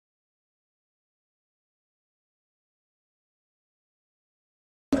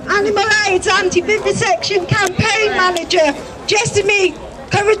Animal Aid's Anti-Vivisection Campaign Manager, Jessamy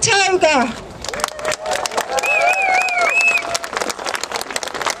Korotoga.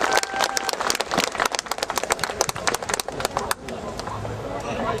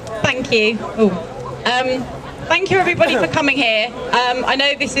 Thank you. Thank you everybody for coming here. I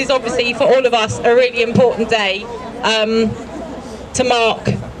know this is obviously for all of us a really important day to mark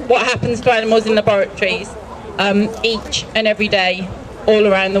what happens to animals in laboratories each and every day all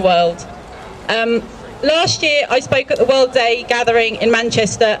around the world. Last year I spoke at the World Day gathering in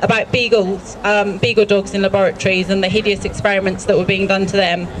Manchester about beagles, beagle dogs in laboratories and the hideous experiments that were being done to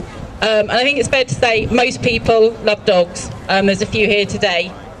them. And I think it's fair to say most people love dogs. There's a few here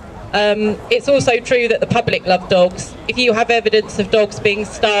today. It's also true that the public love dogs. If you have evidence of dogs being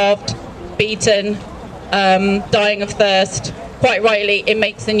starved, beaten, dying of thirst, quite rightly it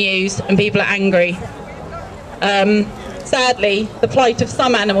makes the news and people are angry. Sadly, the plight of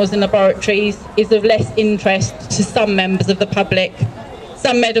some animals in laboratories is of less interest to some members of the public.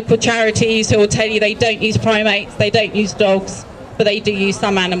 Some medical charities who will tell you they don't use primates, they don't use dogs, but they do use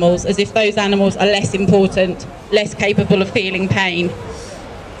some animals, as if those animals are less important, less capable of feeling pain.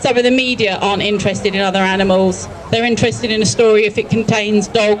 Some of the media aren't interested in other animals. They're interested in a story if it contains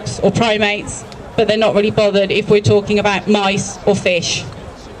dogs or primates, but they're not really bothered if we're talking about mice or fish.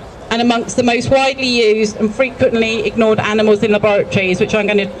 And amongst the most widely used and frequently ignored animals in laboratories, which I'm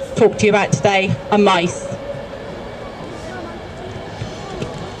going to talk to you about today, are mice.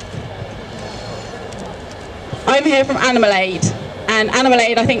 I'm here from Animal Aid, and Animal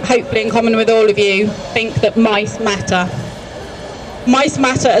Aid, I think hopefully in common with all of you, think that mice matter. Mice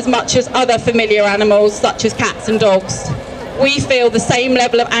matter as much as other familiar animals such as cats and dogs. We feel the same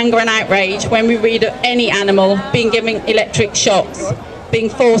level of anger and outrage when we read of any animal being given electric shocks, being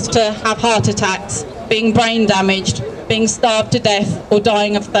forced to have heart attacks, being brain damaged, being starved to death or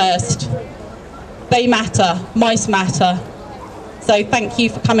dying of thirst. They matter, mice matter. So thank you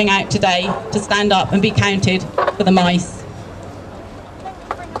for coming out today to stand up and be counted for the mice.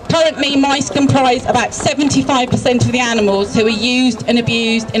 Currently, mice comprise about 75% of the animals who are used and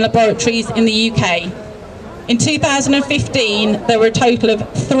abused in laboratories in the UK. In 2015, there were a total of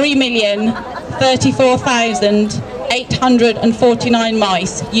 3,034,849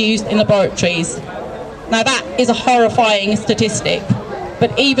 mice used in laboratories. Now that is a horrifying statistic,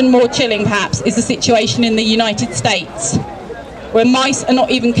 but even more chilling perhaps is the situation in the United States, where mice are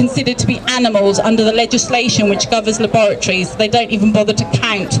not even considered to be animals under the legislation which governs laboratories. They don't even bother to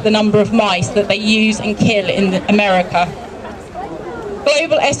count the number of mice that they use and kill in America.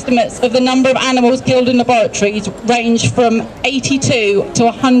 Global estimates of the number of animals killed in laboratories range from 82 to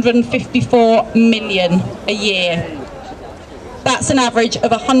 154 million a year. That's an average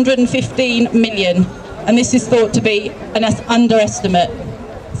of 115 million, and this is thought to be an underestimate.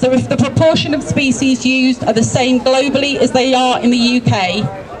 So if the proportion of species used are the same globally as they are in the UK,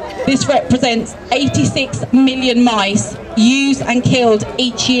 this represents 86 million mice used and killed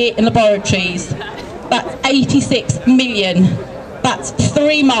each year in laboratories. That's 86 million. That's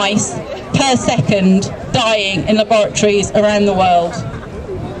 3 mice per second dying in laboratories around the world.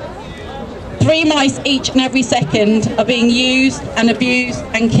 3 mice each and every second are being used and abused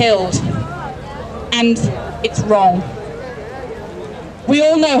and killed. And it's wrong. We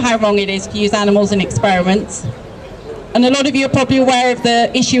all know how wrong it is to use animals in experiments, and a lot of you are probably aware of the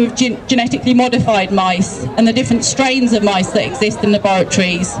issue of genetically modified mice and the different strains of mice that exist in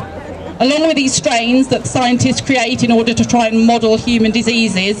laboratories. Along with these strains that scientists create in order to try and model human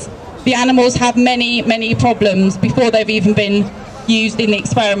diseases, the animals have many, many problems before they've even been used in the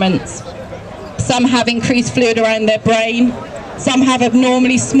experiments. Some have increased fluid around their brain, some have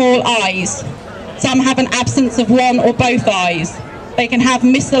abnormally small eyes, some have an absence of one or both eyes. They can have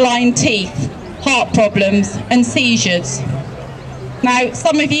misaligned teeth, heart problems and seizures. Now,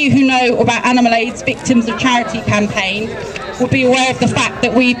 some of you who know about Animal Aid's Victims of Charity campaign will be aware of the fact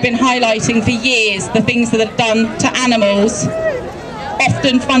that we've been highlighting for years the things that are done to animals,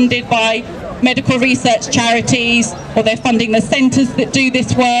 often funded by medical research charities, or they're funding the centres that do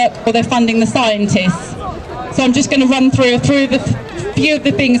this work, or they're funding the scientists. So I'm just going to run through a few of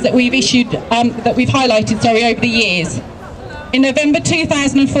the things that we've highlighted over the years. In November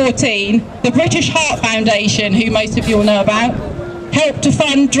 2014, the British Heart Foundation, who most of you will know about, helped to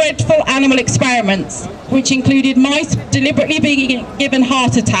fund dreadful animal experiments, which included mice deliberately being given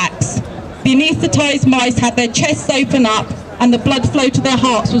heart attacks. The anaesthetised mice had their chests open up and the blood flow to their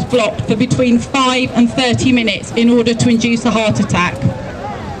hearts was blocked for between 5 and 30 minutes in order to induce a heart attack.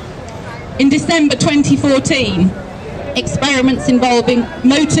 In December 2014, experiments involving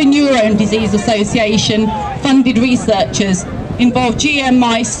Motor Neurone Disease Association funded researchers involved GM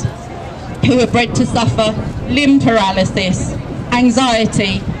mice who are bred to suffer limb paralysis,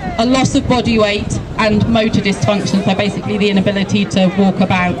 anxiety, a loss of body weight and motor dysfunction, so basically the inability to walk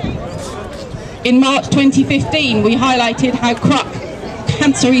about. In March 2015, we highlighted how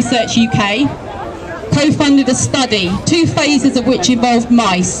Cancer Research UK co-funded a study, 2 phases of which involved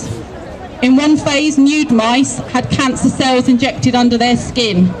mice. In one phase, nude mice had cancer cells injected under their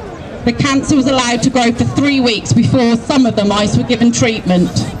skin. The cancer was allowed to grow for 3 weeks before some of the mice were given treatment.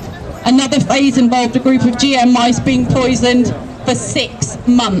 Another phase involved a group of GM mice being poisoned for 6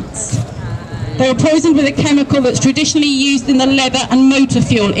 months. They were poisoned with a chemical that's traditionally used in the leather and motor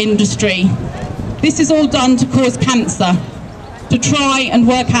fuel industry. This is all done to cause cancer, to try and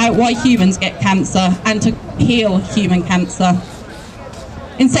work out why humans get cancer and to heal human cancer.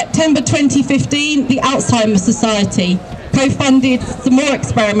 In September 2015, the Alzheimer's Society co-funded some more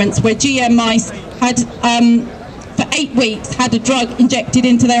experiments where GM mice had, for 8 weeks, had a drug injected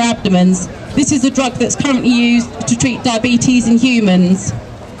into their abdomens. This is a drug that's currently used to treat diabetes in humans.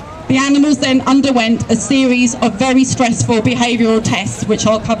 The animals then underwent a series of very stressful behavioural tests, which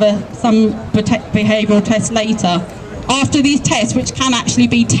I'll cover some behavioural tests later. After these tests, which can actually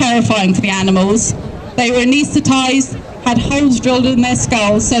be terrifying for the animals, they were anaesthetised, had holes drilled in their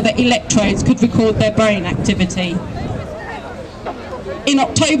skulls so that electrodes could record their brain activity. In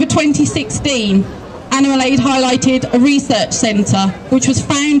October 2016, Animal Aid highlighted a research centre which was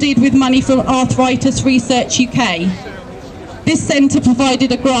founded with money from Arthritis Research UK. This centre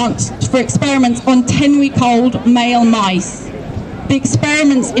provided a grant for experiments on 10-week-old male mice. The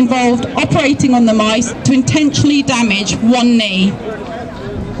experiments involved operating on the mice to intentionally damage one knee.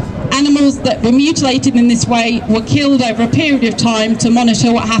 Animals that were mutilated in this way were killed over a period of time to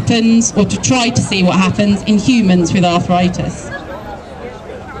monitor what happens, or to try to see what happens in humans with arthritis.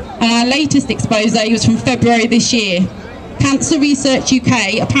 And our latest expose was from February this year. Cancer Research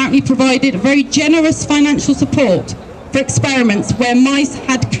UK apparently provided very generous financial support for experiments where mice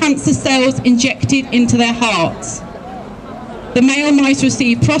had cancer cells injected into their hearts. The male mice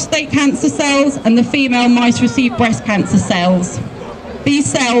received prostate cancer cells and the female mice received breast cancer cells.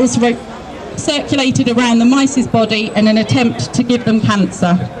 These cells were circulated around the mice's body in an attempt to give them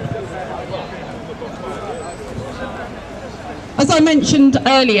cancer. As I mentioned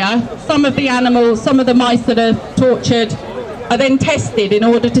earlier, some of the mice that are tortured are then tested in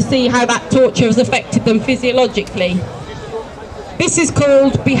order to see how that torture has affected them physiologically. This is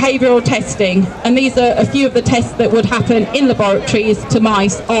called behavioural testing, and these are a few of the tests that would happen in laboratories to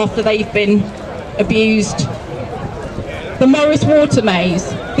mice after they've been abused. The Morris water maze.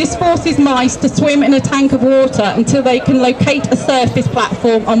 This forces mice to swim in a tank of water until they can locate a surface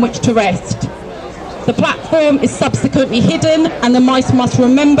platform on which to rest. The platform is subsequently hidden and the mice must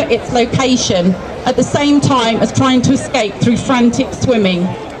remember its location at the same time as trying to escape through frantic swimming.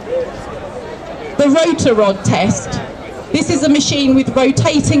 The rotor rod test. This is a machine with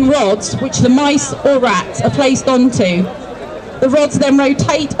rotating rods which the mice or rats are placed onto. The rods then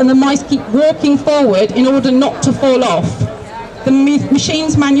rotate and the mice keep walking forward in order not to fall off. The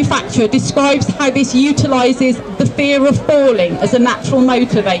machine's manufacturer describes how this utilises the fear of falling as a natural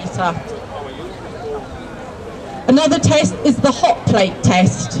motivator. Another test is the hot plate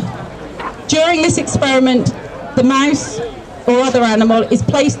test. During this experiment, the mouse or other animal is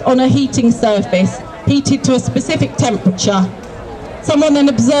placed on a heating surface, heated to a specific temperature. Someone then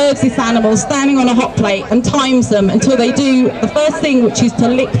observes this animal standing on a hot plate and times them until they do the first thing, which is to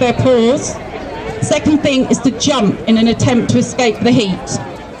lick their paws. Second thing is to jump in an attempt to escape the heat.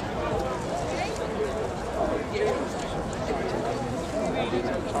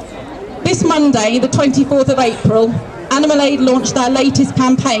 This Monday, the 24th of April, Animal Aid launched our latest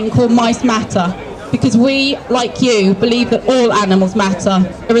campaign called Mice Matter, because we, like you, believe that all animals matter,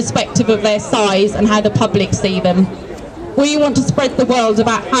 irrespective of their size and how the public see them. We want to spread the word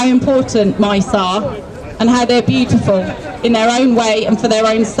about how important mice are and how they're beautiful in their own way and for their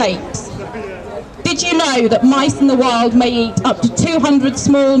own sakes. Did you know that mice in the wild may eat up to 200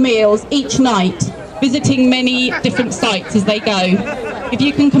 small meals each night, visiting many different sites as they go? If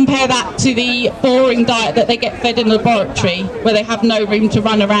you can compare that to the boring diet that they get fed in the laboratory, where they have no room to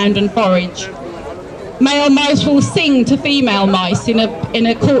run around and forage. Male mice will sing to female mice in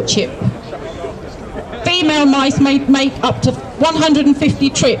a courtship. Female mice may make up to 150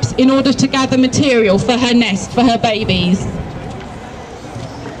 trips in order to gather material for her nest, for her babies.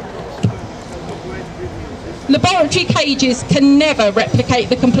 Laboratory cages can never replicate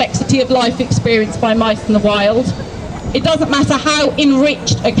the complexity of life experienced by mice in the wild. It doesn't matter how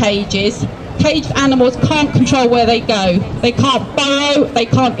enriched a cage is, caged animals can't control where they go. They can't burrow, they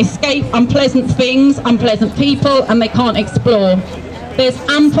can't escape unpleasant things, unpleasant people, and they can't explore. there's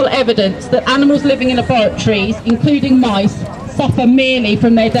ample evidence that animals living in laboratories, including mice, suffer merely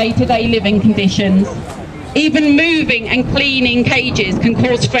from their day-to-day living conditions. Even moving and cleaning cages can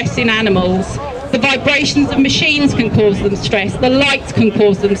cause stress in animals. The vibrations of machines can cause them stress. The lights can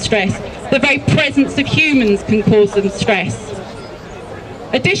cause them stress. The very presence of humans can cause them stress.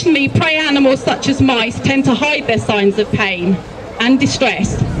 Additionally, prey animals such as mice tend to hide their signs of pain and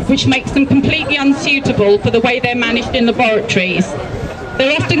distress, which makes them completely unsuitable for the way they're managed in laboratories.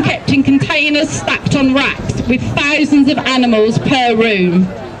 They're often kept in containers stacked on racks with thousands of animals per room.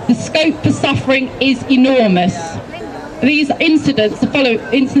 The scope for suffering is enormous. These incidents, the following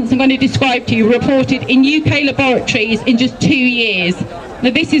incidents I'm going to describe to you, were reported in UK laboratories in just 2 years.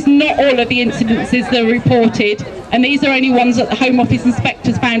 Now, this is not all of the incidences that are reported, and these are only ones that the Home Office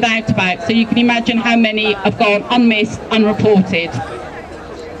inspectors found out about, so you can imagine how many have gone unmissed, unreported.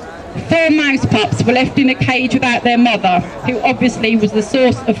 4 mouse pups were left in a cage without their mother, who obviously was the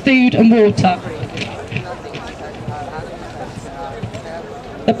source of food and water.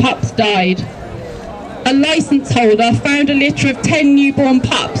 The pups died. A licence holder found a litter of 10 newborn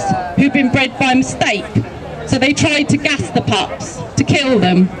pups who'd been bred by mistake, so they tried to gas the pups to kill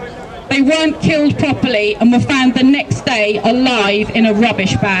them. They weren't killed properly and were found the next day alive in a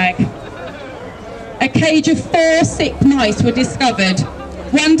rubbish bag. A cage of 4 sick mice were discovered.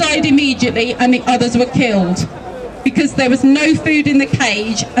 1 died immediately and the others were killed because there was no food in the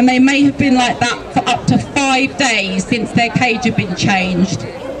cage, and they may have been like that for up to 5 days since their cage had been changed.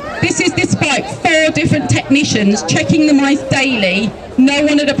 This is despite 4 different technicians checking the mice daily. No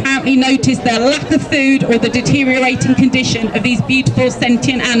one had apparently noticed their lack of food or the deteriorating condition of these beautiful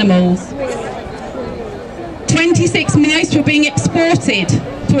sentient animals. 26 mice were being exported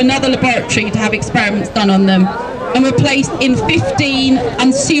to another laboratory to have experiments done on them, and were placed in 15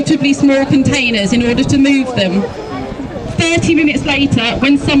 unsuitably small containers in order to move them. 30 minutes later,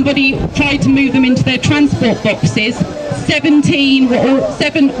 when somebody tried to move them into their transport boxes, 7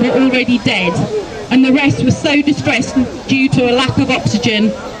 were already dead, and the rest were so distressed due to a lack of oxygen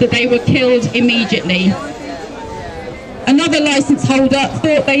that they were killed immediately. Another licence holder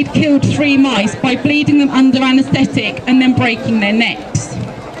thought they'd killed 3 mice by bleeding them under anaesthetic and then breaking their necks.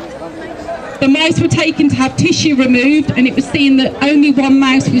 The mice were taken to have tissue removed, and it was seen that only 1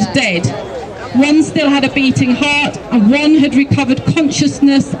 mouse was dead. 1 still had a beating heart, and 1 had recovered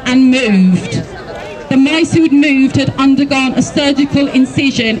consciousness and moved. The mice who had moved had undergone a surgical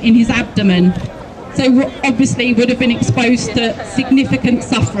incision in his abdomen, so obviously would have been exposed to significant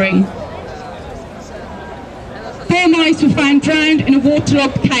suffering. 4 mice were found drowned in a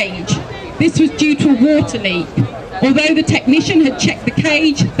waterlogged cage. This was due to a water leak. Although the technician had checked the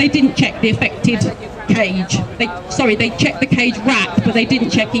cage, they didn't check the affected cage. They checked the cage rack, but they didn't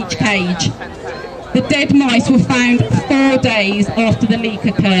check each cage. The dead mice were found 4 days after the leak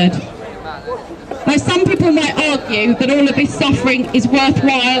occurred. Now, some people might argue that all of this suffering is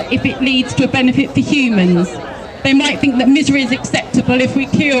worthwhile if it leads to a benefit for humans. They might think that misery is acceptable if we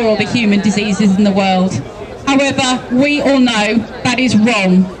cure all the human diseases in the world. However, we all know that is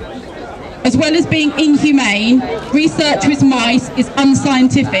wrong. As well as being inhumane, research with mice is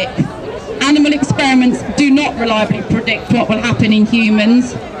unscientific. Animal experiments do not reliably predict what will happen in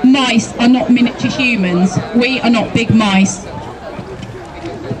humans. Mice are not miniature humans. We are not big mice.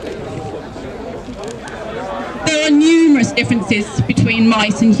 There are numerous differences between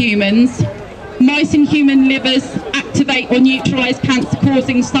mice and humans. Mice and human livers activate or neutralise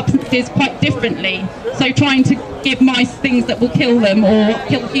cancer-causing substances quite differently. So trying to give mice things that will kill them or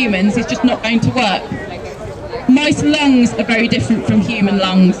kill humans is just not going to work. Mice lungs are very different from human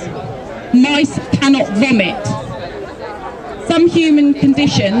lungs. Mice cannot vomit. Some human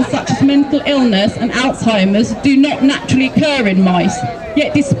conditions, such as mental illness and Alzheimer's, do not naturally occur in mice.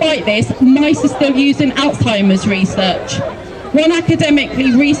 Yet despite this, mice are still used in Alzheimer's research. One academic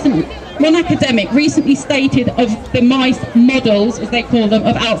recently stated of the mice models, as they call them,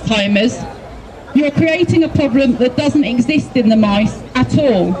 of Alzheimer's, "You're creating a problem that doesn't exist in the mice at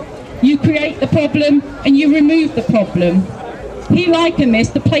all. You create the problem and you remove the problem." He likened this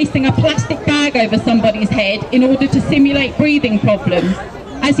to placing a plastic bag over somebody's head in order to simulate breathing problems.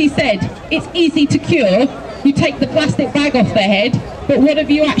 As he said, it's easy to cure. You take the plastic bag off their head, but what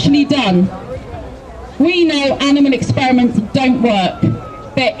have you actually done? We know animal experiments don't work.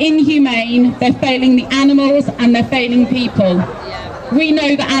 They're inhumane, they're failing the animals and they're failing people. We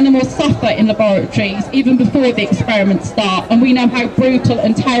know that animals suffer in laboratories even before the experiments start, and we know how brutal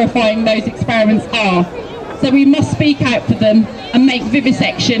and terrifying those experiments are. So we must speak out for them and make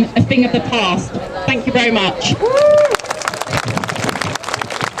vivisection a thing of the past. Thank you very much.